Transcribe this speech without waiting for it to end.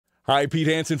Hi, Pete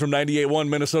Hansen from 98.1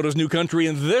 Minnesota's New Country,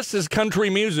 and this is Country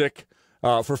Music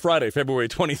for Friday, February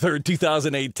 23rd,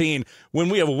 2018. When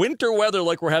we have winter weather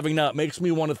like we're having now, it makes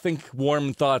me want to think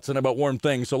warm thoughts and about warm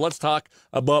things. So let's talk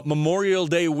about Memorial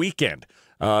Day weekend.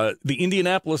 The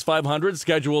Indianapolis 500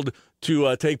 scheduled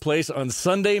to take place on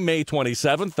Sunday, May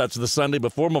 27th. That's the Sunday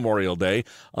before Memorial Day.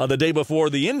 The day before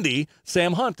the Indy,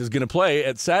 Sam Hunt is going to play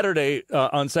at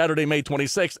on Saturday, May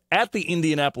 26th at the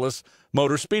Indianapolis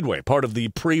Motor Speedway, part of the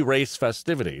pre-race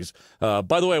festivities.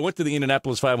 By the way, I went to the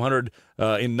Indianapolis 500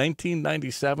 in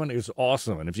 1997. It was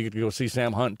awesome. And if you could go see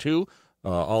Sam Hunt, too,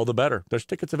 all the better. There's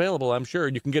tickets available, I'm sure.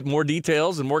 You can get more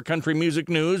details and more country music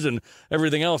news and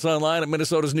everything else online at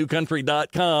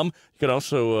minnesotasnewcountry.com. You can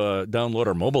also download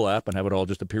our mobile app and have it all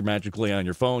just appear magically on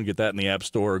your phone. Get that in the App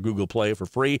Store or Google Play for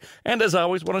free. And as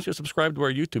always, why don't you subscribe to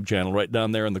our YouTube channel right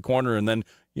down there in the corner, and then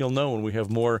you'll know when we have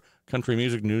more country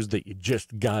music news that you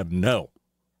just gotta know.